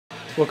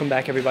Welcome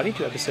back, everybody,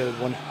 to episode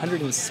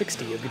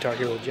 160 of Guitar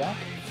Hero Jock.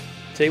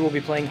 Today we'll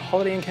be playing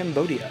Holiday in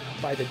Cambodia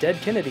by the Dead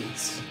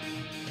Kennedys.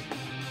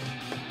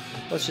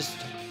 Let's just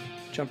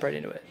jump right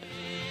into it.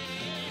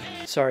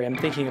 Sorry, I'm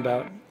thinking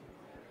about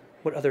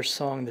what other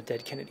song the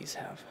Dead Kennedys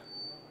have.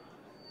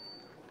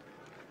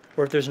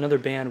 Or if there's another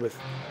band with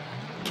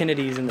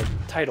Kennedys in the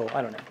title,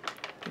 I don't know.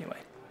 Anyway.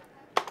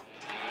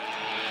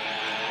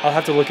 I'll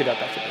have to look it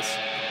up after this.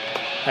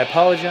 I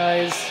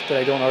apologize that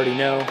I don't already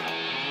know.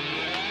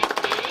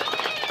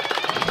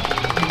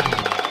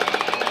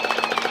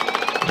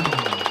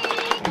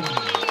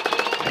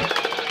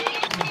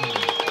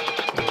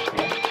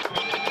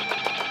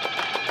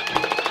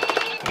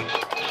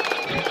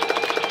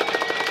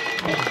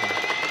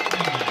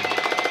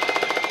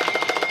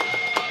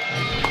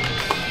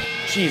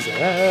 Jesus.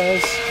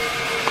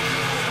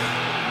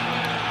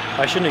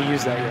 I shouldn't have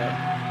used that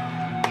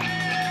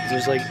yet.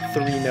 There's like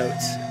 3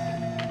 notes.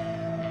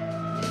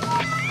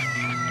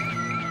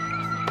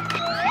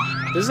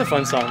 This is a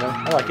fun song though.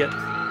 I like it.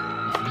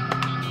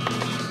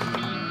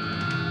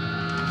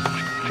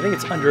 I think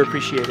it's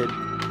underappreciated.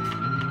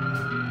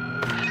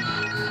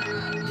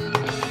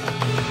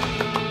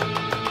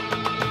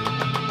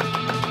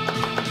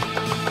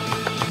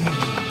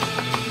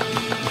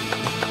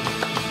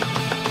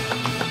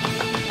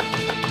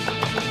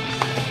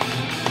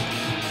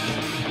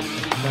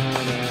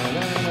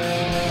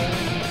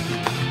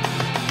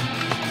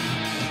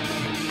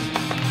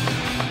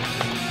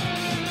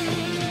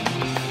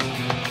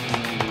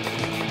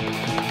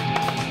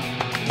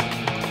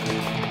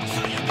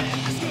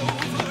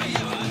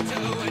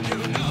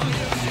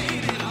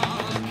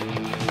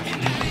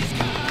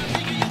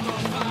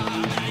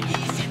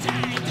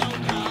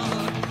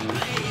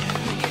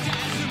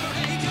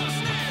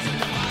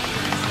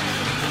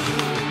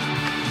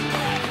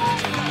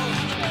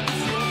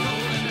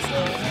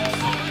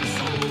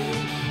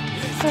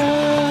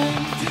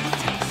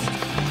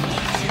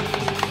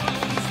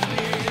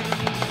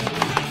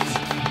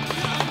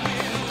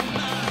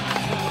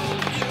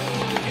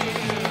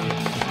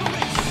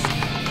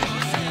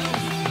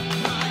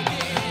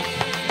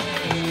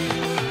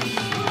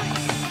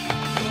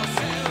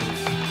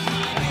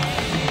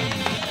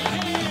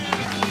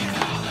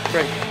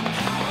 Great.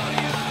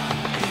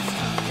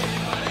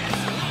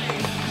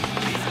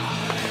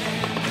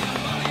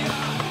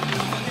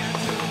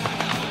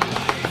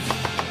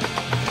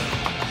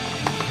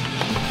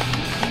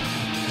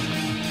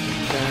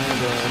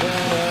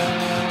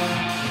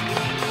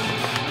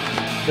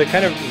 The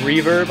kind of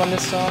reverb on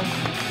this song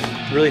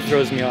really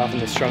throws me off in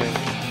the strumming.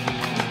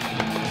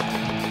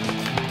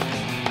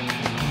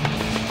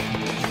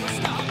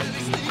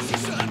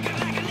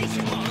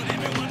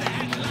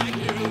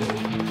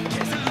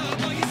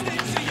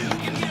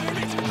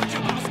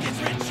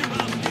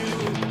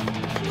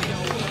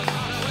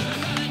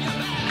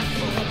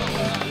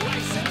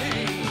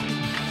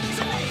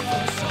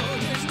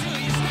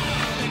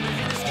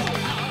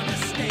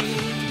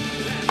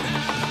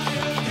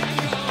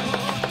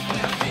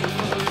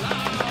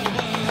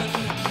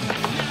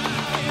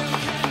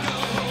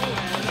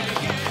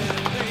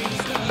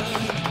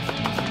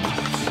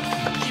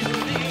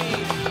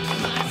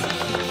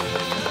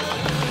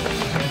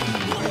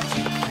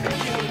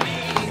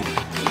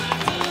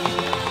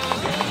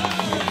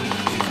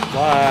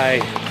 Why?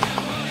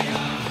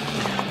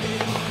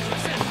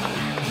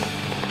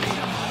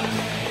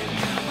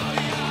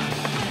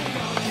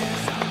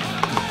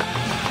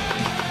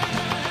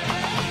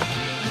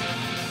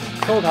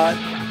 Cold Hot.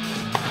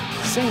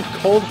 Sing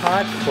Cold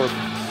Hot or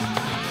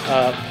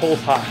Pol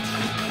Pot?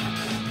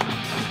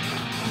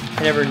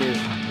 I never knew.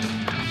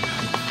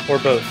 Or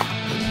both.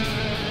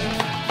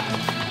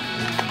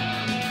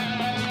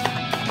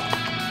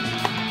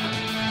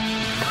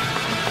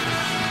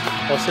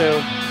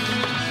 Also,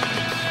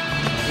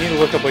 I need to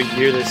look up what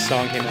year this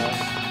song came out.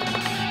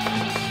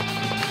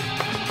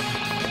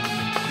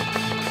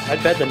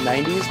 I'd bet the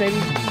 90s,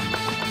 maybe?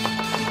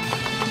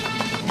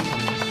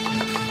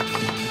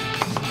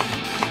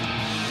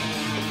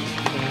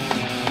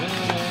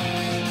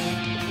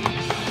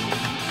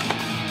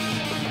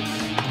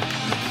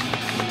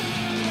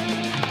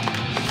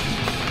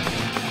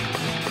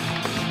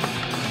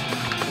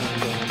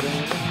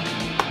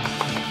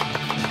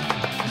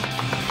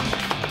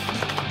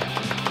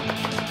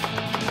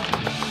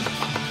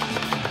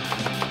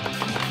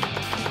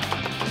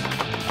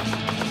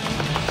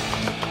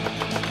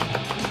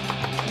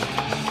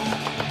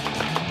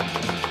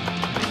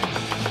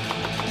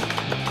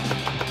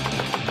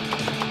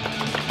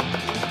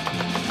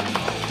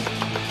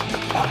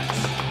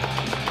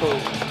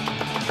 Cold,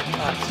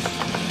 hot,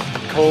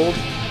 cold,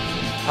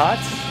 hot,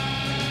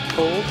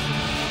 cold,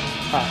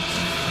 hot.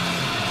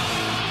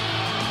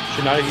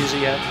 Should not have used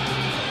it yet.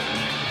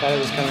 Thought it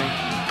was coming.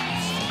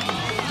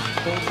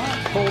 Cold, hot,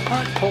 cold,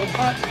 hot, cold,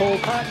 hot,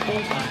 cold, hot,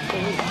 cold, hot,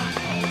 cold, hot.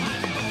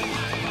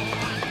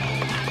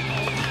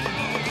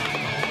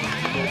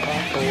 Cold,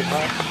 hot, cold,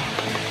 hot.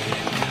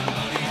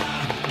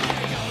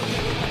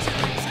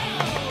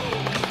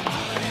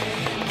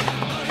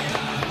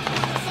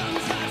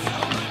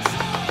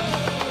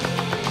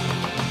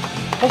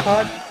 Whole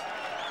pod.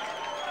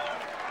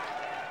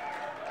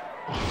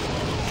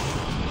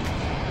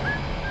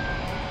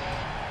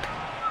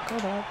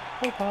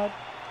 Whole pod.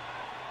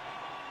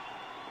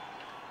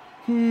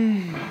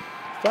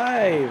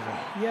 5.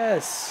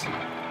 Yes.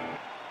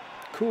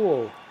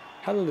 Cool.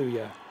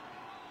 Hallelujah.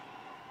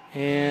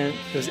 And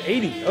it was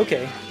 80.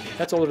 Okay.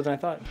 That's older than I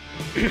thought.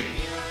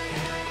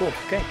 Cool.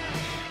 Okay.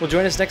 Well,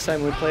 join us next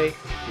time when we play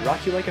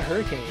Rock You Like a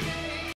Hurricane.